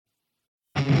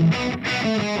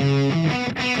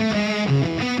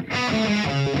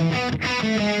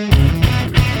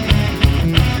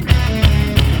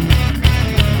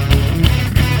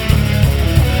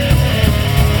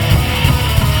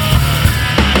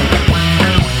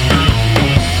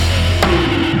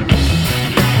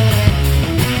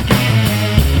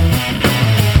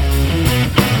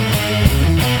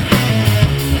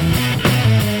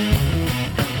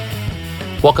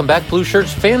Welcome back, Blue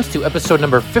Shirts fans, to episode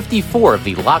number 54 of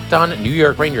the Locked On New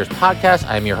York Rangers podcast.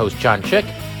 I am your host, John Chick.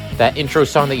 That intro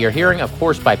song that you're hearing, of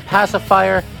course, by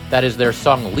Pacifier. That is their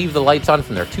song, Leave the Lights On,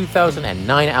 from their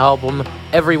 2009 album,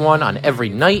 Everyone on Every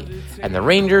Night. And the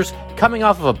Rangers, coming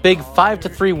off of a big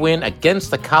 5-3 win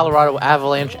against the Colorado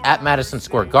Avalanche at Madison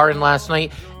Square Garden last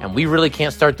night. And we really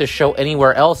can't start this show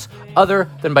anywhere else other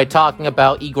than by talking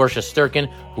about Igor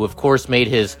Shesterkin, who, of course, made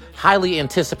his highly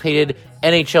anticipated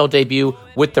NHL debut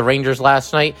with the Rangers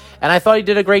last night, and I thought he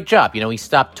did a great job. You know, he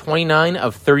stopped 29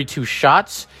 of 32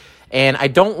 shots, and I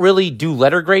don't really do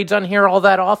letter grades on here all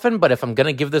that often, but if I'm going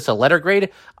to give this a letter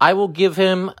grade, I will give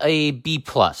him a B+,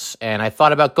 and I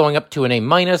thought about going up to an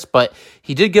A-, but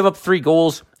he did give up 3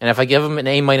 goals, and if I give him an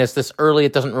A- this early,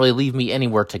 it doesn't really leave me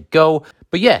anywhere to go.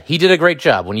 But yeah, he did a great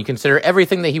job when you consider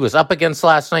everything that he was up against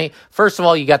last night. First of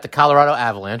all, you got the Colorado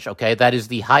Avalanche, okay? That is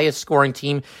the highest scoring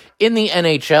team in the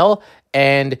NHL,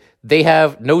 and they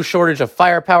have no shortage of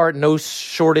firepower, no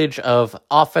shortage of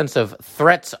offensive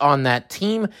threats on that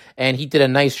team, and he did a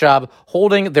nice job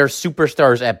holding their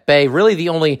superstars at bay. Really, the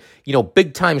only,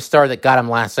 big-time star that got him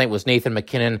last night was Nathan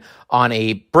MacKinnon on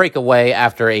a breakaway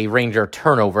after a Ranger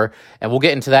turnover, and we'll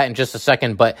get into that in just a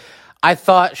second, but I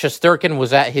thought Shesterkin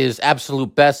was at his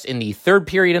absolute best in the third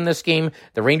period in this game.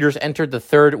 The Rangers entered the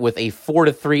third with a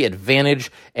 4-3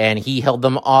 advantage, and he held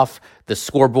them off the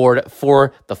scoreboard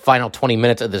for the final 20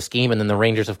 minutes of this game. And then the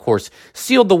Rangers, of course,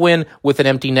 sealed the win with an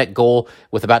empty net goal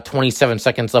with about 27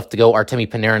 seconds left to go. Artemi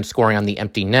Panarin scoring on the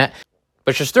empty net.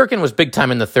 But Shesterkin was big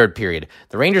time in the third period.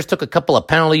 The Rangers took a couple of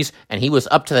penalties, and he was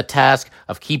up to the task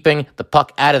of keeping the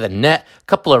puck out of the net. A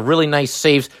couple of really nice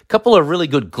saves, a couple of really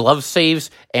good glove saves,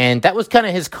 and that was kind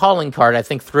of his calling card, I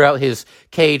think, throughout his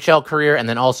KHL career and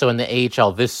then also in the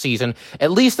AHL this season. At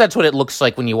least that's what it looks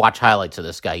like when you watch highlights of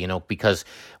this guy, because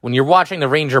when you're watching the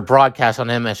Ranger broadcast on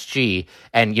MSG,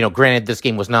 and, granted, this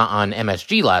game was not on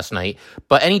MSG last night,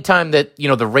 but anytime that,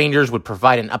 the Rangers would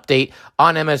provide an update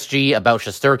on MSG about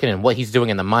Shesterkin and what he's doing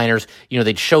in the minors,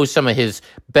 they'd show some of his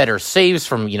better saves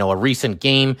from, a recent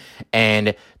game,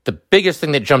 and the biggest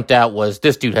thing that jumped out was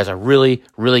this dude has a really,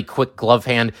 really quick glove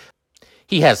hand.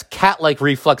 He has cat-like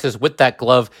reflexes with that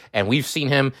glove, and we've seen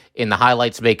him in the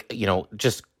highlights make,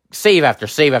 just save after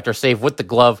save after save with the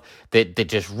glove that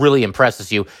just really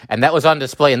impresses you. And that was on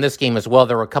display in this game as well.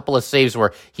 There were a couple of saves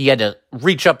where he had to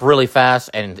reach up really fast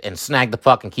and snag the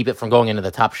puck and keep it from going into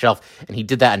the top shelf. And he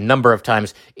did that a number of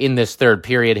times in this third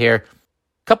period here.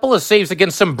 Couple of saves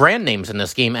against some brand names in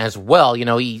this game as well.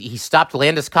 He stopped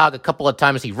Landeskog a couple of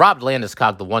times. He robbed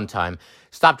Landeskog the one time.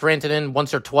 Stopped Rantanen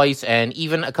once or twice, and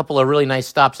even a couple of really nice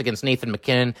stops against Nathan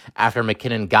MacKinnon after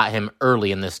MacKinnon got him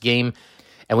early in this game.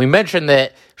 And we mentioned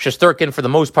that Shesterkin, for the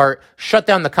most part, shut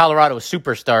down the Colorado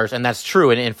superstars, and that's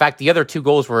true. And in fact, the other 2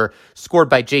 goals were scored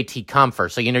by JT Compher.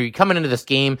 So, you're coming into this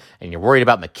game, and you're worried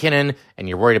about MacKinnon, and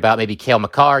you're worried about maybe Cale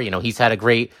Makar. He's had a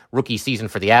great rookie season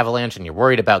for the Avalanche, and you're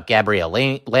worried about Gabriel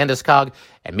Landeskog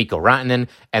and Mikko Rantanen.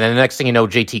 And then the next thing you know,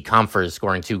 JT Compher is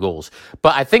scoring 2 goals.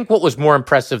 But I think what was more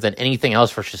impressive than anything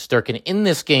else for Shesterkin in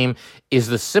this game is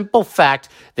the simple fact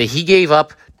that he gave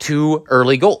up 2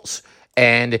 early goals.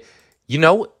 And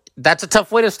that's a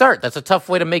tough way to start. That's a tough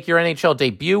way to make your NHL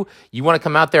debut. You want to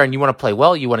come out there and you want to play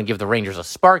well. You want to give the Rangers a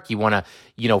spark. You want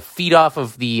to, feed off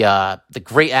of the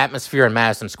great atmosphere in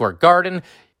Madison Square Garden.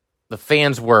 The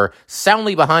fans were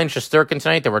soundly behind Shesterkin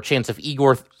tonight. There were chants of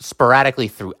Igor sporadically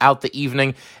throughout the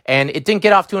evening, and it didn't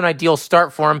get off to an ideal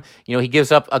start for him. He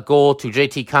gives up a goal to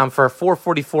JT Compher,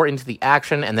 4:44 into the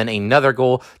action, and then another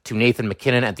goal to Nathan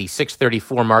MacKinnon at the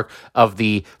 6:34 mark of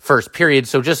the first period.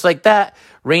 So just like that,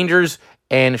 Rangers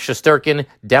and Shesterkin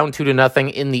down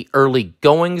 2-0 in the early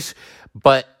goings.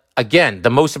 But again, the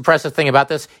most impressive thing about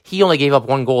this, he only gave up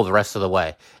 1 goal the rest of the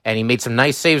way. And he made some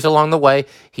nice saves along the way.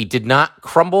 He did not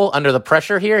crumble under the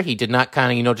pressure here. He did not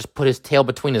kind of, just put his tail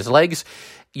between his legs.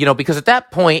 Because at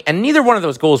that point, and neither one of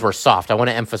those goals were soft. I want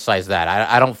to emphasize that.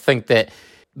 I don't think that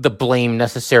the blame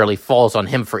necessarily falls on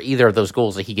him for either of those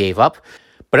goals that he gave up.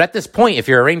 But at this point, if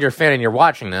you're a Ranger fan and you're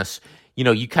watching this,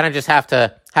 you kind of just have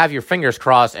to have your fingers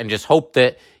crossed and just hope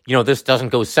that, this doesn't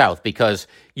go south because,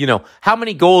 how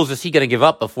many goals is he going to give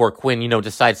up before Quinn,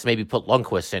 decides to maybe put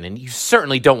Lundqvist in? And you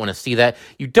certainly don't want to see that.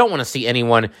 You don't want to see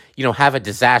anyone, have a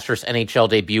disastrous NHL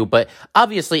debut, but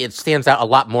obviously it stands out a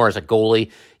lot more as a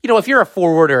goalie. If you're a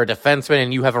forward or a defenseman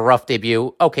and you have a rough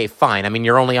debut, okay, fine. I mean,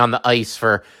 you're only on the ice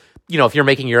for, if you're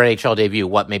making your NHL debut,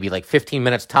 maybe like 15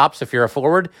 minutes tops if you're a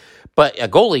forward? But a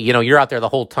goalie, you're out there the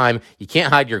whole time. You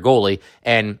can't hide your goalie.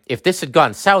 And if this had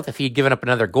gone south, if he'd given up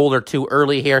another goal or two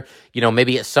early here,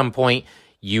 maybe at some point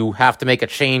you have to make a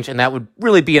change, and that would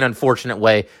really be an unfortunate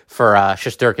way for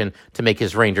Shesterkin to make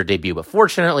his Ranger debut. But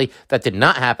fortunately, that did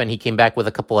not happen. He came back with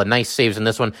a couple of nice saves in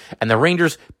this one, and the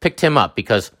Rangers picked him up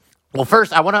because, well,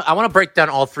 first, I want to break down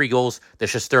all three goals that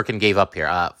Shesterkin gave up here.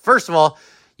 First of all,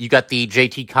 you got the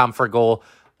JT Compher goal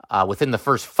within the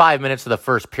first 5 minutes of the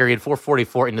first period,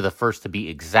 4:44 into the first to be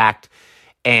exact.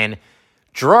 And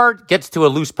Girard gets to a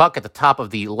loose puck at the top of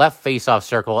the left faceoff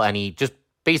circle, and he just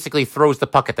basically throws the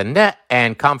puck at the net,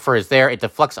 and Compher is there. It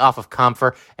deflects off of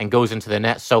Compher and goes into the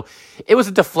net. So it was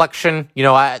a deflection.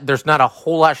 There's not a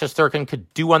whole lot Shesterkin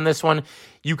could do on this one.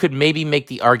 You could maybe make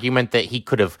the argument that he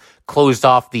could have closed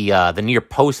off the near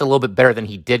post a little bit better than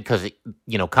he did because,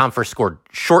 Compher scored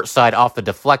short side off the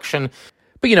deflection.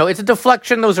 But, it's a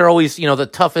deflection. Those are always, the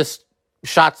toughest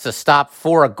shots to stop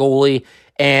for a goalie.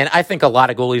 And I think a lot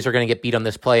of goalies are going to get beat on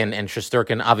this play, and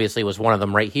Shesterkin obviously was one of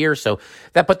them right here. So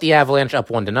that put the Avalanche up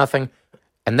 1-0.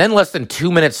 And then less than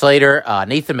 2 minutes later,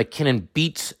 Nathan MacKinnon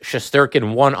beats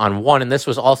Shesterkin 1-on-1, and this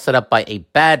was all set up by a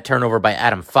bad turnover by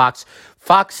Adam Fox.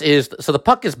 So the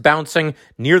puck is bouncing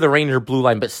near the Ranger blue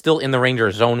line, but still in the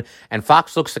Ranger zone, and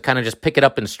Fox looks to kind of just pick it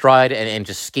up in stride and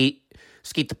just skate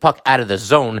the puck out of the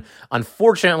zone.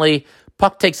 Unfortunately,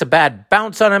 puck takes a bad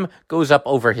bounce on him, goes up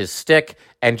over his stick,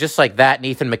 and just like that,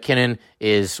 Nathan MacKinnon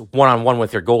is one-on-one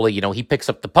with your goalie. He picks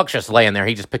up the puck just laying there.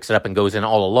 He just picks it up and goes in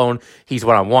all alone. He's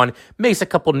one-on-one, makes a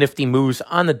couple nifty moves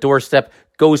on the doorstep,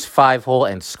 goes 5-hole,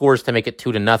 and scores to make it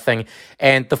 2-0.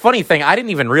 And the funny thing, I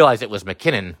didn't even realize it was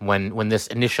MacKinnon when this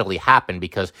initially happened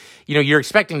because, you're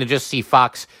expecting to just see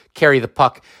Fox carry the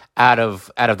puck out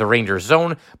of the Rangers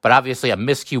zone, but obviously a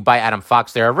miscue by Adam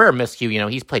Fox there, a rare miscue.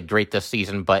 He's played great this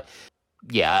season, but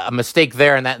yeah, a mistake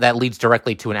there, and that leads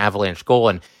directly to an Avalanche goal,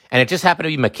 and it just happened to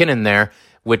be MacKinnon there,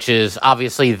 which is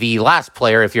obviously the last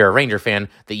player, if you're a Ranger fan,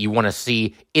 that you want to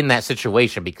see in that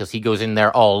situation because he goes in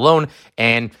there all alone,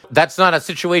 and that's not a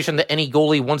situation that any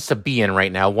goalie wants to be in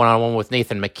right now. One-on-one with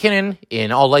Nathan MacKinnon,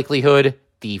 in all likelihood,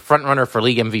 the front runner for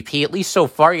league MVP, at least so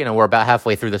far. We're about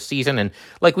halfway through the season. And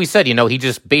like we said, he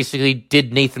just basically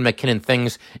did Nathan MacKinnon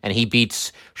things, and he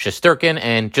beats Shesterkin.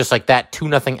 And just like that,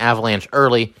 2-0 Avalanche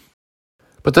early.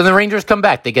 But then the Rangers come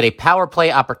back. They get a power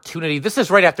play opportunity. This is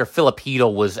right after Philip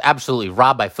Hedl was absolutely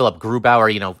robbed by Philip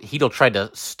Grubauer. Hedl tried to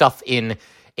stuff in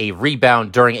a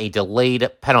rebound during a delayed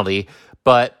penalty.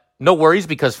 But no worries,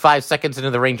 because 5 seconds into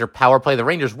the Ranger power play, the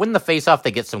Rangers win the faceoff. They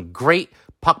get some great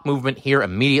puck movement here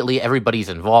immediately. Everybody's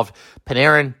involved.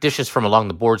 Panarin dishes from along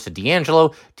the boards to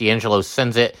DeAngelo. DeAngelo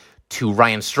sends it to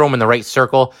Ryan Strome in the right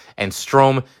circle, and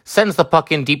Strome sends the puck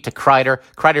in deep to Kreider.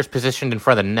 Kreider's positioned in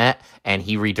front of the net, and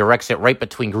he redirects it right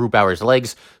between Grubauer's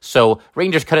legs. So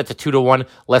Rangers cut it to 2-1,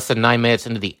 less than 9 minutes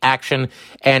into the action.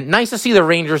 And nice to see the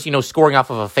Rangers, scoring off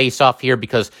of a face-off here,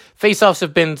 because face-offs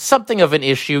have been something of an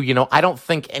issue. I don't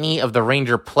think any of the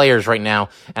Ranger players right now,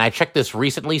 and I checked this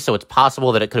recently, so it's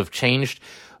possible that it could have changed,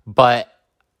 but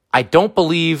I don't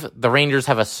believe the Rangers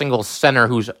have a single center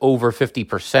who's over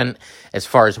 50% as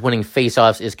far as winning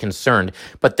faceoffs is concerned.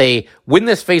 But they win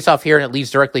this faceoff here, and it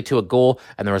leads directly to a goal.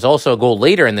 And there was also a goal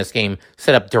later in this game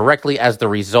set up directly as the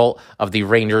result of the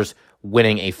Rangers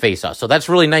winning a faceoff. So that's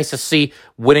really nice to see,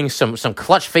 winning some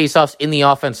clutch faceoffs in the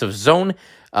offensive zone.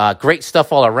 Great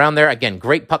stuff all around there. Again,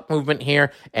 great puck movement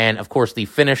here. And, of course, the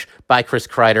finish by Chris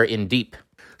Kreider in deep.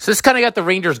 So this kind of got the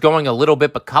Rangers going a little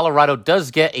bit, but Colorado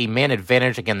does get a man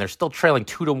advantage. Again, they're still trailing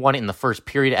 2-1 in the first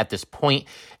period at this point,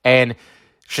 and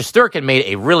Shesterkin made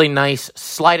a really nice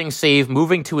sliding save,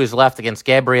 moving to his left against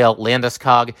Gabriel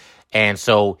Landeskog, and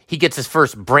so he gets his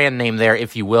first brand name there,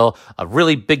 if you will. A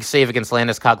really big save against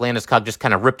Landeskog. Landeskog just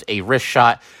kind of ripped a wrist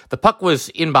shot. The puck was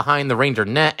in behind the Ranger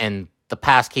net, and the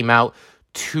pass came out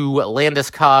to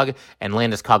Landeskog, and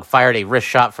Landeskog fired a wrist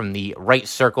shot from the right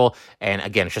circle. And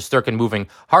again, Shesterkin moving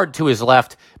hard to his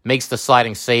left, makes the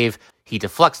sliding save. He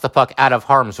deflects the puck out of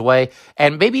harm's way.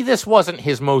 And maybe this wasn't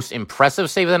his most impressive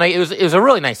save of the night. It was a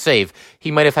really nice save.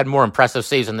 He might have had more impressive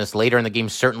saves than this later in the game,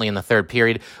 certainly in the third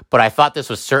period. But I thought this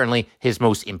was certainly his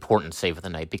most important save of the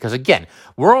night. Because again,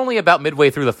 we're only about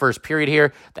midway through the first period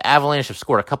here. The Avalanche have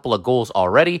scored a couple of goals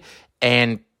already.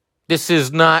 And this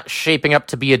is not shaping up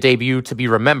to be a debut to be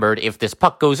remembered. If this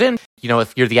puck goes in,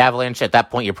 if you're the Avalanche at that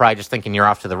point, you're probably just thinking you're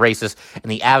off to the races, and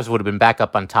the Avs would have been back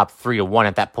up on top 3-1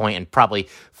 at that point and probably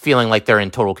feeling like they're in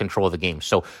total control of the game.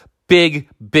 So big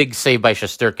save by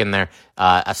Shesterkin there,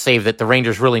 a save that the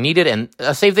Rangers really needed and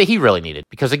a save that he really needed.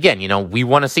 Because again, we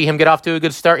want to see him get off to a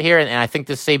good start here, and I think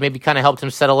this save maybe kind of helped him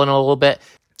settle in a little bit.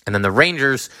 And then the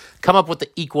Rangers come up with the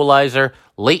equalizer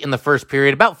late in the first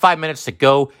period, about 5 minutes to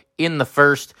go in the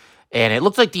first. And it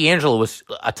looked like DeAngelo was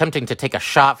attempting to take a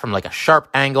shot from like a sharp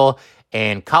angle,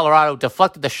 and Colorado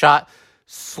deflected the shot,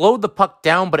 slowed the puck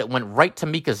down, but it went right to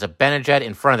Mika Zibanejad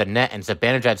in front of the net, and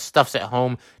Zibanejad stuffs it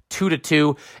home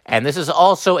 2-2. And this is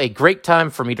also a great time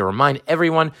for me to remind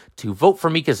everyone to vote for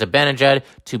Mika Zibanejad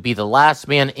to be the last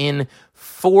man in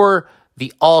for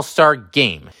the All-Star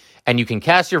game. And you can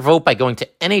cast your vote by going to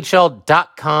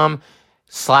NHL.com/vote.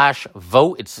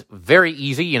 It's very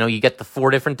easy. You get the 4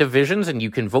 different divisions, and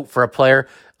you can vote for a player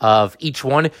of each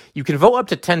one. You can vote up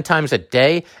to 10 times a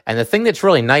day. And the thing that's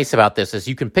really nice about this is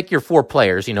you can pick your 4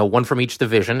 players, one from each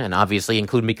division, and obviously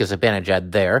include Mika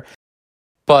Zibanejad there.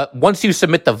 But once you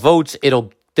submit the votes, the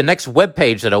next web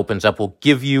page that opens up will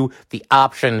give you the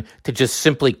option to just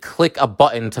simply click a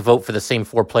button to vote for the same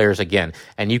 4 players again.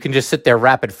 And you can just sit there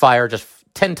rapid fire, just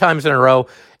 10 times in a row,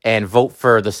 and vote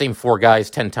for the same 4 guys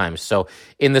 10 times. So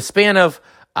in the span of,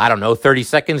 30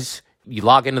 seconds, you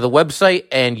log into the website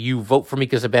and you vote for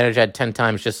Mika Zibanejad 10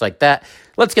 times just like that.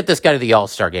 Let's get this guy to the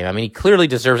All-Star game. I mean, he clearly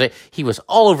deserves it. He was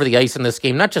all over the ice in this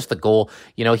game, not just the goal.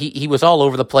 He was all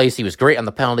over the place. He was great on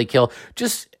the penalty kill.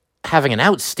 Just having an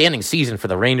outstanding season for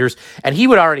the Rangers, and he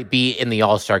would already be in the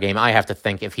All-Star game, I have to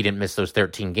think, if he didn't miss those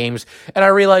 13 games. And I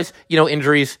realize,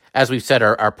 injuries, as we've said,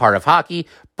 are part of hockey,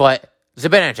 but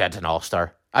Zibanejad's an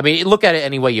all-star. I mean, look at it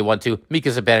any way you want to. Mika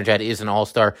Zibanejad is an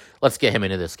all-star. Let's get him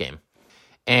into this game.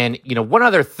 And, one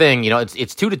other thing,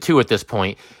 it's 2-2 at this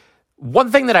point.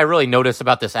 One thing that I really notice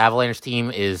about this Avalanche team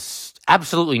is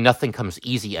absolutely nothing comes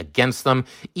easy against them.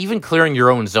 Even clearing your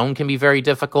own zone can be very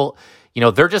difficult.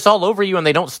 They're just all over you and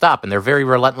they don't stop, and they're very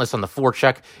relentless on the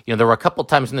forecheck. There were a couple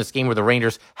times in this game where the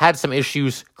Rangers had some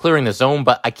issues clearing the zone,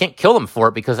 but I can't kill them for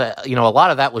it because, a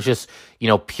lot of that was just,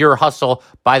 pure hustle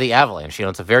by the Avalanche.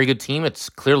 It's a very good team. It's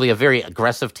clearly a very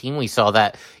aggressive team. We saw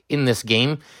that in this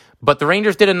game. But the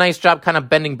Rangers did a nice job kind of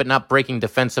bending but not breaking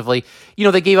defensively.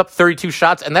 They gave up 32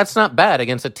 shots, and that's not bad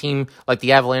against a team like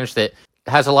the Avalanche that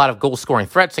has a lot of goal-scoring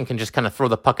threats and can just kind of throw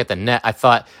the puck at the net. I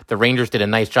thought the Rangers did a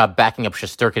nice job backing up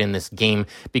Shesterkin in this game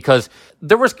because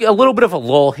there was a little bit of a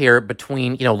lull here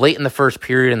between, late in the first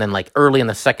period and then like early in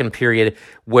the second period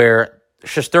where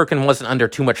Shesterkin wasn't under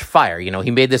too much fire.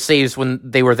 He made the saves when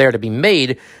they were there to be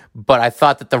made, but I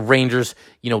thought that the Rangers,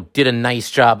 did a nice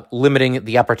job limiting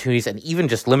the opportunities and even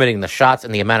just limiting the shots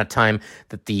and the amount of time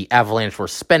that the Avalanche were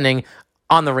spending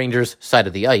on the Rangers' side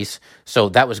of the ice. So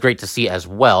that was great to see as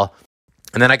well.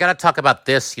 And then I got to talk about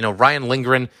this. Ryan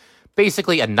Lindgren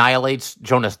basically annihilates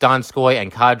Jonas Donskoy, and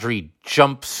Kadri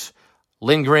jumps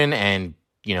Lindgren and,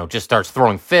 just starts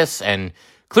throwing fists and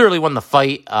clearly won the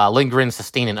fight. Lindgren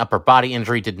sustained an upper body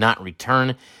injury, did not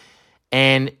return.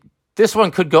 And this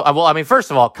one could go, first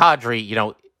of all, Kadri,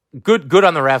 good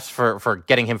on the refs for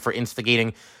getting him for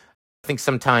instigating. I think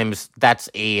sometimes that's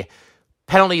a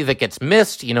penalty that gets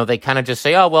missed. They kind of just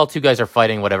say, oh, well, 2 guys are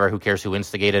fighting, whatever, who cares who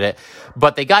instigated it.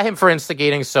 But they got him for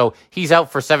instigating, so he's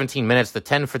out for 17 minutes, the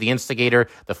 10 for the instigator,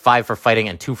 the 5 for fighting,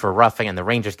 and 2 for roughing, and the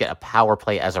Rangers get a power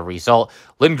play as a result.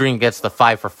 Lindgren gets the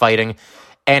 5 for fighting.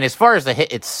 And as far as the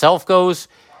hit itself goes,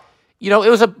 it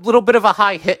was a little bit of a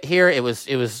high hit here. It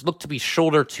was looked to be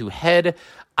shoulder to head.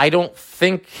 I don't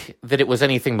think that it was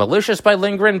anything malicious by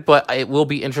Lindgren, but it will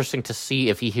be interesting to see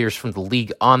if he hears from the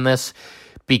league on this.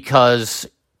 Because,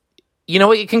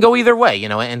 it can go either way,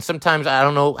 and sometimes I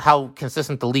don't know how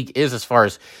consistent the league is as far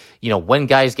as, when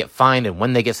guys get fined and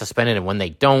when they get suspended and when they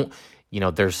don't.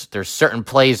 There's certain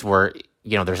plays where,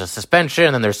 there's a suspension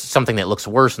and then there's something that looks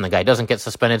worse and the guy doesn't get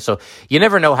suspended. So you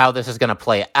never know how this is going to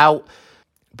play out.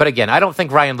 But again, I don't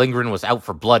think Ryan Lindgren was out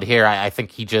for blood here. I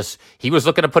think he was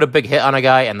looking to put a big hit on a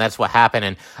guy, and that's what happened.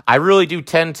 And I really do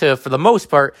tend to, for the most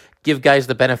part, give guys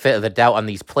the benefit of the doubt on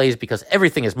these plays because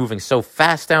everything is moving so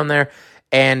fast down there,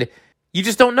 and you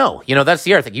just don't know. That's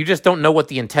the other thing. You just don't know what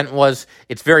the intent was.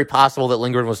 It's very possible that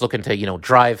Lindgren was looking to,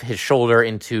 drive his shoulder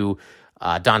into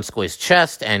Donskoy's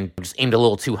chest and just aimed a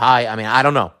little too high. I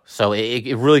don't know. So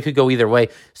it really could go either way.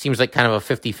 Seems like kind of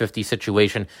a 50-50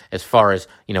 situation as far as,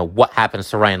 what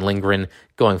happens to Ryan Lindgren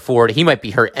going forward. He might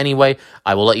be hurt anyway.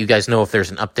 I will let you guys know if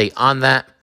there's an update on that.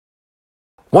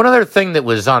 One other thing that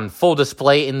was on full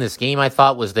display in this game, I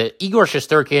thought, was that Igor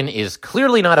Shesterkin is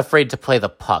clearly not afraid to play the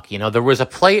puck. There was a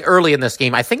play early in this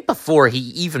game, I think before he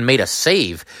even made a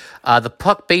save. The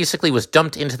puck basically was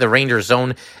dumped into the Rangers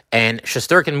zone, and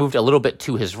Shesterkin moved a little bit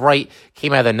to his right,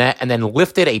 came out of the net, and then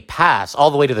lifted a pass all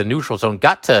the way to the neutral zone,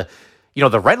 got to,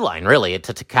 the red line, really,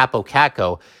 to Kaapo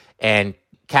Kakko, and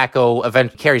Kakko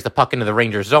eventually carries the puck into the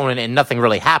Rangers zone, and nothing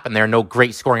really happened there. No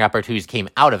great scoring opportunities came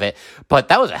out of it, but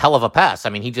that was a hell of a pass. I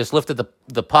mean, he just lifted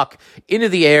the puck into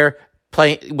the air,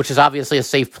 which is obviously a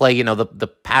safe play. The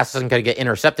pass isn't going to get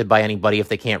intercepted by anybody if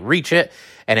they can't reach it,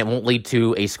 and it won't lead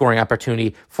to a scoring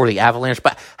opportunity for the Avalanche.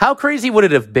 But how crazy would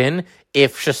it have been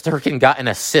if Shesterkin got an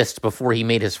assist before he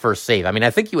made his first save? I mean,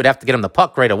 I think you would have to get him the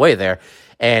puck right away there,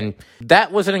 and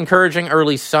that was an encouraging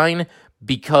early sign,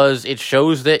 because it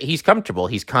shows that he's comfortable,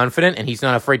 he's confident, and he's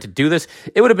not afraid to do this.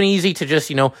 It would have been easy to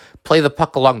just, play the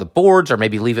puck along the boards or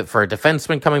maybe leave it for a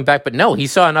defenseman coming back. But no, he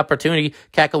saw an opportunity.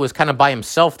 Kakko was kind of by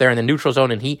himself there in the neutral zone,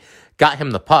 and he got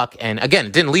him the puck. And again,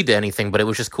 it didn't lead to anything, but it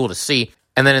was just cool to see.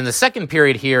 And then in the second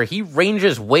period here, he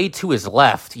ranges way to his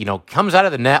left, comes out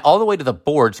of the net all the way to the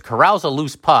boards, corrals a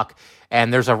loose puck,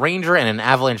 and there's a Ranger and an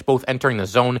Avalanche both entering the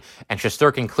zone, and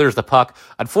Shesterkin clears the puck.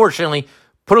 Unfortunately,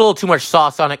 put a little too much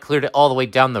sauce on it, cleared it all the way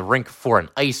down the rink for an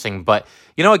icing. But,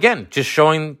 again, just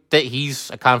showing that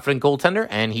he's a confident goaltender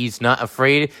and he's not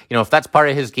afraid. If that's part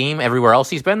of his game everywhere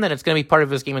else he's been, then it's going to be part of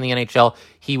his game in the NHL.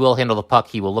 He will handle the puck.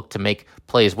 He will look to make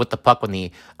plays with the puck when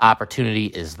the opportunity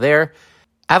is there.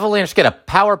 Avalanche get a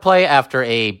power play after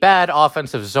a bad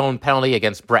offensive zone penalty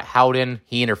against Brett Howden.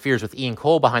 He interferes with Ian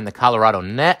Cole behind the Colorado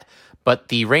net. But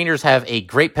the Rangers have a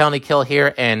great penalty kill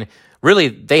here, and really,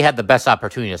 they had the best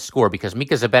opportunity to score because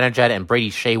Mika Zibanejad and Brady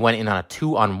Shea went in on a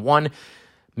 2-on-1.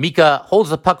 Mika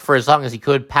holds the puck for as long as he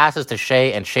could, passes to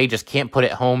Shea, and Shea just can't put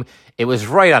it home. It was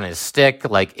right on his stick.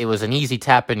 It was an easy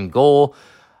tap-in goal.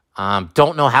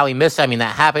 Don't know how he missed it. I mean,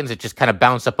 that happens. It just kind of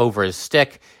bounced up over his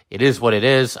stick. It is what it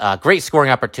is. Great scoring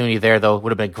opportunity there, though. It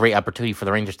would have been a great opportunity for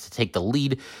the Rangers to take the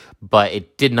lead, but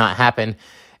it did not happen.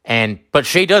 But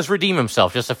Shea does redeem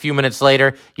himself just a few minutes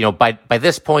later. By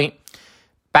this point,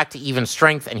 back to even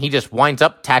strength, and he just winds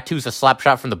up, tattoos a slap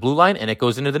shot from the blue line, and it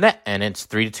goes into the net, and it's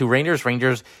 3-2 Rangers.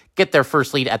 Rangers get their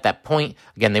first lead at that point.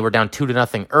 Again, they were down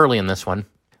 2-0 early in this one.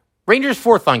 Rangers'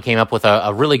 fourth line came up with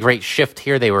a really great shift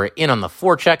here. They were in on the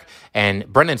forecheck, and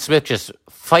Brendan Smith just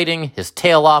fighting his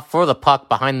tail off for the puck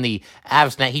behind the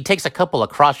Avs net. He takes a couple of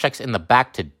cross-checks in the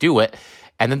back to do it,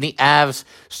 and then the Avs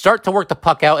start to work the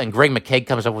puck out, and Greg McKegg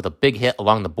comes up with a big hit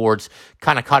along the boards,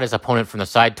 kind of caught his opponent from the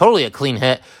side. Totally a clean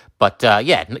hit. But,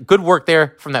 good work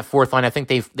there from that fourth line. I think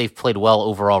they've played well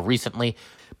overall recently.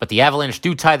 But the Avalanche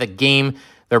do tie the game.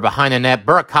 They're behind the net.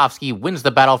 Burakovsky wins the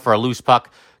battle for a loose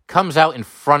puck, comes out in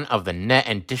front of the net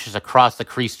and dishes across the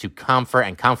crease to Compher,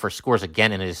 and Compher scores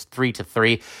again, and it is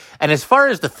 3-3. And as far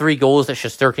as the 3 goals that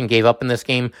Shesterkin gave up in this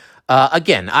game,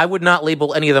 again, I would not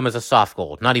label any of them as a soft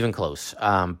goal, not even close.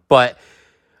 But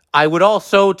I would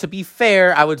also, to be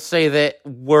fair, I would say that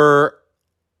were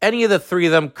any of the 3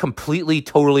 of them completely,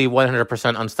 totally,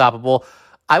 100% unstoppable?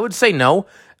 I would say no.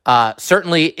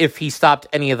 Certainly, if he stopped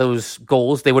any of those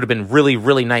goals, they would have been really,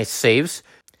 really nice saves.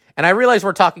 And I realize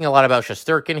we're talking a lot about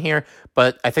Shesterkin here,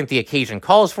 but I think the occasion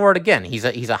calls for it. Again, he's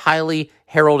a highly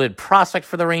heralded prospect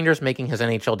for the Rangers, making his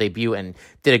NHL debut, and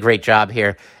did a great job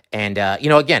here. And,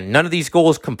 again, none of these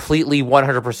goals completely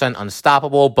 100%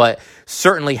 unstoppable, but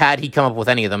certainly had he come up with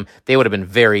any of them, they would have been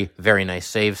very, very nice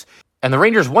saves. And the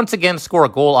Rangers once again score a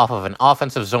goal off of an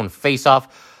offensive zone faceoff.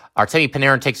 Artemi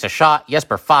Panarin takes a shot.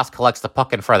 Jesper Fast collects the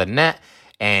puck in front of the net,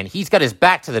 and he's got his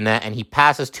back to the net, and he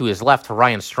passes to his left to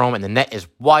Ryan Strome, and the net is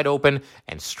wide open,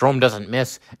 and Strome doesn't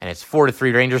miss, and it's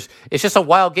 4-3 Rangers. It's just a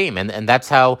wild game, and that's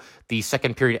how the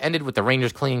second period ended, with the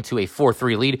Rangers clinging to a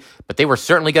 4-3 lead. But they were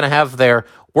certainly going to have their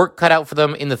work cut out for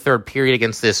them in the third period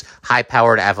against this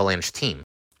high-powered Avalanche team.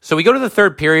 So we go to the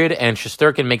third period, and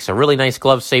Shesterkin makes a really nice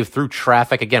glove save through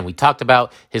traffic. Again, we talked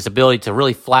about his ability to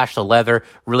really flash the leather,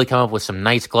 really come up with some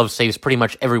nice glove saves pretty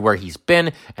much everywhere he's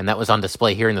been, and that was on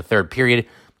display here in the third period.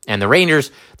 And the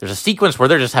Rangers, there's a sequence where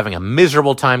they're just having a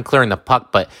miserable time clearing the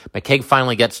puck, but McKegg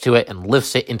finally gets to it and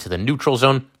lifts it into the neutral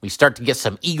zone. We start to get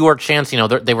some Igor chants.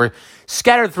 They were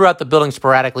scattered throughout the building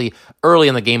sporadically early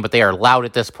in the game, but they are loud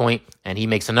at this point, and he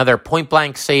makes another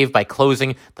point-blank save by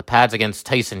closing the pads against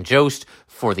Tyson Jost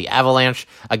for the Avalanche.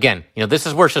 Again, this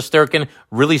is where Shesterkin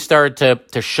really started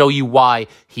to show you why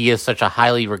he is such a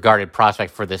highly regarded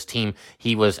prospect for this team.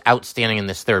 He was outstanding in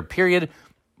this third period.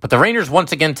 But the Rangers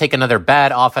once again take another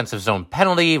bad offensive zone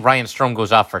penalty. Ryan Strome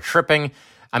goes off for tripping.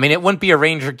 I mean, it wouldn't be a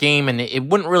Ranger game, and it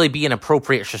wouldn't really be an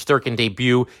appropriate Shesterkin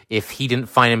debut if he didn't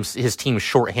find his team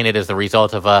shorthanded as the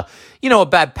result of a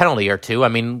bad penalty or two. I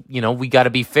mean, we got to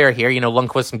be fair here.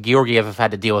 Lundqvist and Georgiev have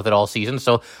had to deal with it all season,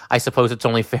 so I suppose it's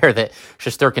only fair that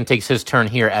Shesterkin takes his turn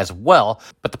here as well.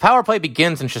 But the power play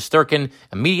begins, and Shesterkin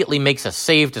immediately makes a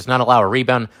save, does not allow a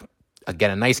rebound.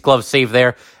 Again, a nice glove save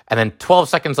there. And then 12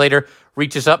 seconds later,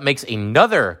 reaches up, makes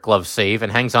another glove save,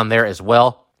 and hangs on there as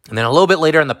well. And then a little bit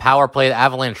later in the power play, the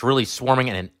Avalanche really swarming,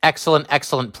 and an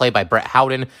excellent play by Brett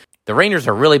Howden. The Rangers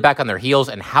are really back on their heels,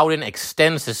 and Howden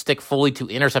extends his stick fully to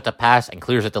intercept a pass and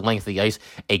clears it the length of the ice.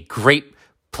 A great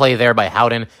play there by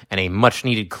Howden, and a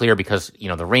much-needed clear because,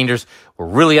 the Rangers were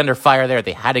really under fire there.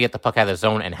 They had to get the puck out of the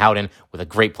zone, and Howden with a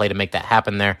great play to make that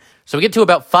happen there. So we get to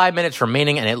about 5 minutes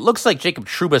remaining, and it looks like Jacob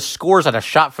Trouba scores on a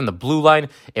shot from the blue line.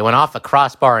 It went off the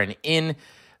crossbar and in,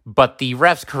 but the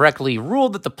refs correctly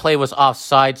ruled that the play was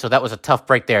offside, so that was a tough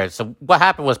break there. So what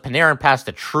happened was Panarin passed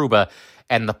to Trouba,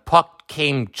 and the puck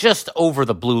came just over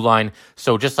the blue line.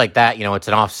 So just like that, it's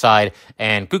an offside.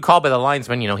 And good call by the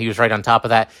linesman. He was right on top of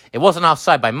that. It wasn't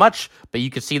offside by much, but you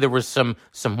could see there was some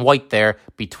white there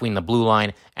between the blue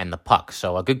line and the puck.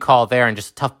 So a good call there, and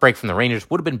just a tough break from the Rangers.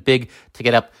 Would have been big to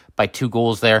get up by 2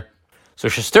 goals there. So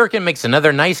Shesterkin makes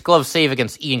another nice glove save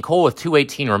against Ian Cole with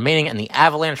 2:18 remaining, and the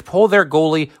Avalanche pull their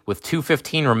goalie with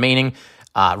 2:15 remaining.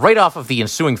 Right off of the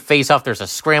ensuing faceoff, there's a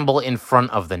scramble in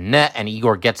front of the net, and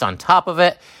Igor gets on top of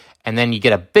it. And then you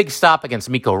get a big stop against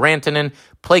Mikko Rantanen.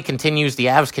 Play continues. The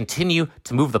Avs continue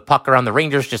to move the puck around. The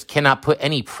Rangers just cannot put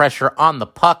any pressure on the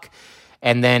puck.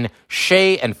 And then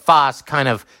Shea and Foss kind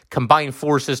of combine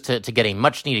forces to get a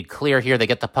much-needed clear here. They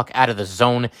get the puck out of the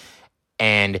zone.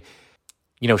 And,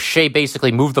 Shea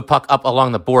basically moved the puck up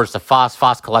along the boards to Foss.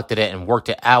 Foss collected it and worked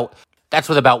it out. That's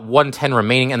with about 1:10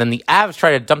 remaining. And then the Avs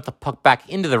try to dump the puck back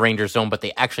into the Rangers zone, but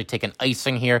they actually take an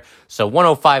icing here. So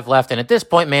 1:05 left. And at this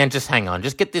point, man, just hang on.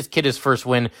 Just get this kid his first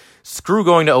win. Screw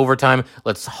going to overtime.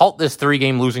 Let's halt this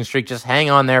 3-game losing streak. Just hang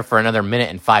on there for another minute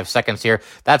and 5 seconds here.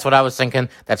 That's what I was thinking.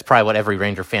 That's probably what every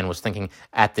Ranger fan was thinking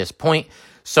at this point.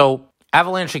 So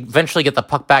Avalanche eventually get the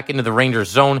puck back into the Rangers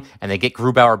zone, and they get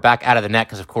Grubauer back out of the net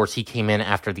because, of course, he came in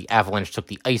after the Avalanche took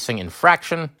the icing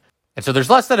infraction. And so there's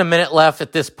less than a minute left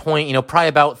at this point, probably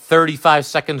about 35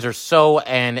 seconds or so,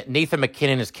 and Nathan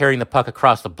MacKinnon is carrying the puck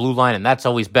across the blue line, and that's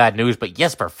always bad news, but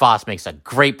Jesper Foss makes a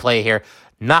great play here,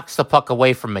 knocks the puck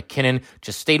away from MacKinnon,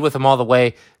 just stayed with him all the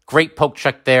way. Great poke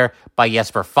check there by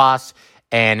Jesper Foss,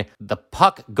 and the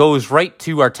puck goes right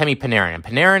to Artemi Panarin. And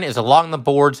Panarin is along the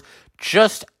boards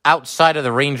just outside of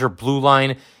the Ranger blue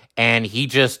line, and he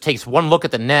just takes one look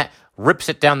at the net, rips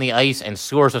it down the ice, and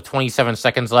scores with 27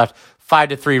 seconds left.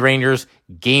 5-3 Rangers,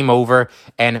 game over.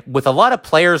 And with a lot of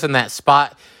players in that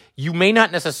spot, you may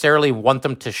not necessarily want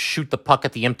them to shoot the puck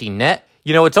at the empty net.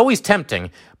 It's always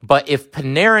tempting, but if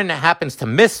Panarin happens to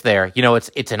miss there,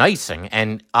 it's an icing.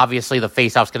 And obviously the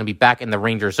faceoff's going to be back in the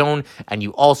Ranger zone, and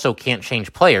you also can't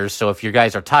change players. So if your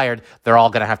guys are tired, they're all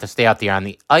going to have to stay out there on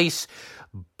the ice.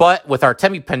 But with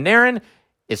Artemi Panarin,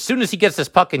 as soon as he gets this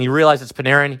puck and you realize it's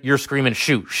Panarin, you're screaming,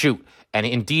 shoot, shoot. And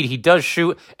indeed, he does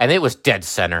shoot, and it was dead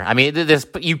center. I mean,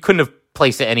 you couldn't have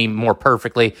placed it any more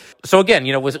perfectly. So again,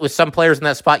 with some players in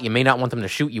that spot, you may not want them to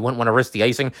shoot. You wouldn't want to risk the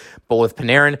icing. But with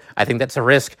Panarin, I think that's a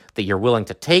risk that you're willing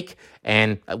to take.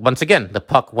 And once again, the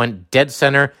puck went dead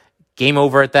center. Game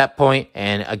over at that point.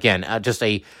 And again, just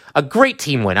a great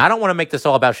team win. I don't want to make this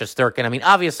all about Shesterkin. I mean,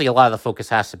 obviously, a lot of the focus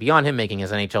has to be on him making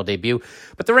his NHL debut.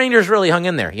 But the Rangers really hung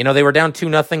in there. They were down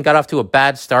 2-0, got off to a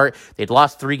bad start. They'd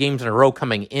lost 3 games in a row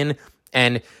coming in.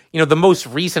 And, the most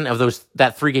recent of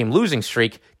that 3-game losing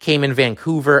streak came in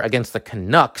Vancouver against the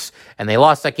Canucks, and they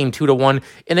lost that game 2-1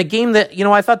 in a game that,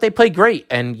 I thought they played great,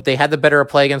 and they had the better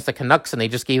play against the Canucks, and they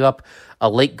just gave up a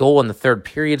late goal in the third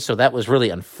period, so that was really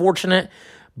unfortunate.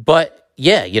 But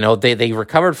yeah, they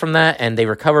recovered from that, and they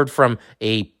recovered from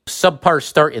a subpar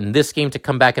start in this game to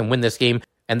come back and win this game.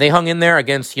 And they hung in there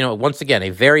against, once again, a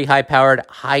very high-powered,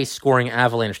 high-scoring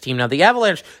Avalanche team. Now, the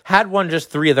Avalanche had won just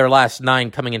 3 of their last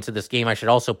 9 coming into this game. I should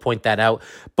also point that out.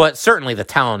 But certainly the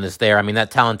talent is there. I mean,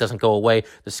 that talent doesn't go away.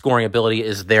 The scoring ability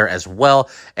is there as well.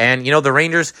 And, the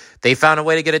Rangers, they found a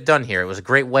way to get it done here. It was a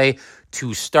great way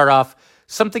to start off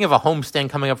something of a homestand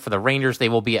coming up for the Rangers. They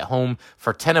will be at home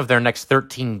for 10 of their next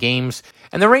 13 games.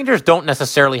 And the Rangers don't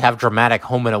necessarily have dramatic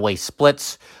home and away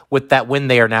splits. With that win,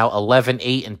 they are now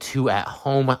 11-8-2 at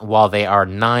home, while they are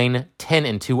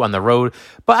 9-10-2 on the road.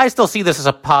 But I still see this as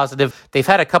a positive. They've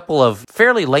had a couple of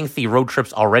fairly lengthy road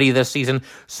trips already this season.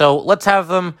 So let's have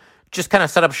them just kind of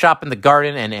set up shop in the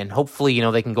Garden, and hopefully,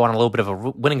 they can go on a little bit of a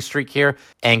winning streak here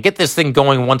and get this thing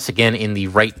going once again in the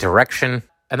right direction.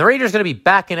 And the Rangers going to be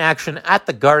back in action at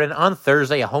the Garden on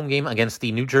Thursday, a home game against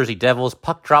the New Jersey Devils.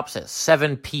 Puck drops at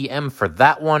 7 p.m. for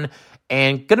that one.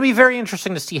 And going to be very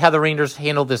interesting to see how the Rangers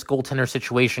handle this goaltender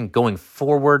situation going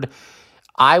forward.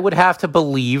 I would have to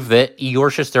believe that Igor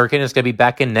Shesterkin is going to be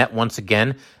back in net once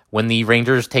again when the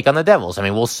Rangers take on the Devils. I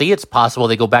mean, we'll see. It's possible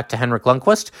they go back to Henrik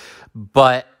Lundqvist,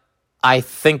 but I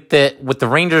think that with the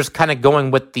Rangers kind of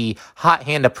going with the hot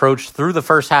hand approach through the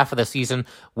first half of the season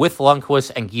with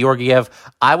Lundqvist and Georgiev,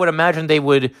 I would imagine they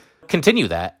would continue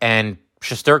that. And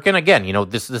Shesterkin, again,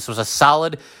 this was a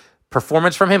solid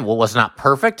performance from him. Well, it was not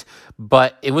perfect,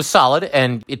 but it was solid,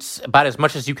 and it's about as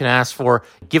much as you can ask for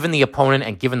given the opponent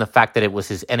and given the fact that it was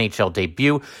his NHL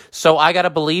debut. So I got to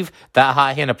believe that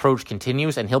hot hand approach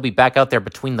continues, and he'll be back out there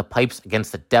between the pipes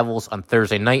against the Devils on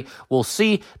Thursday night. We'll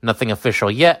see. Nothing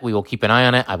official yet. We will keep an eye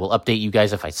on it. I will update you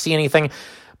guys if I see anything.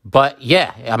 But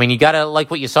yeah, I mean, you got to like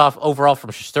what you saw overall from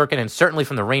Shesterkin and certainly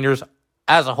from the Rangers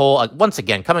as a whole. Once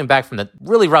again, coming back from the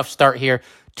really rough start here,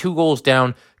 2 goals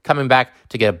down, coming back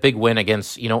to get a big win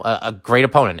against, a great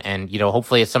opponent. And,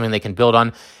 hopefully it's something they can build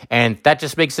on. And that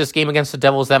just makes this game against the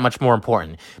Devils that much more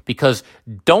important, because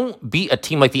don't beat a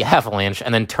team like the Avalanche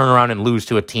and then turn around and lose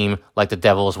to a team like the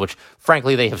Devils, which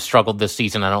frankly, they have struggled this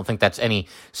season. I don't think that's any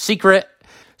secret.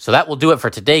 So that will do it for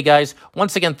today, guys.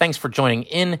 Once again, thanks for joining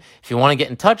in. If you want to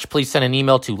get in touch, please send an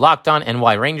email to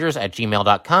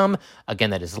lockedonnyrangers@gmail.com.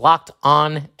 Again, that is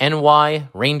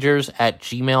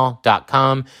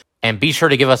lockedonnyrangers@gmail.com. And be sure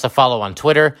to give us a follow on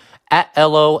Twitter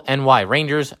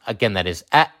 @LONYRangers. Again, that is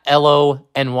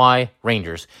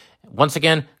 @LONYRangers. Once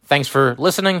again, thanks for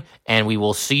listening, and we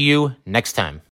will see you next time.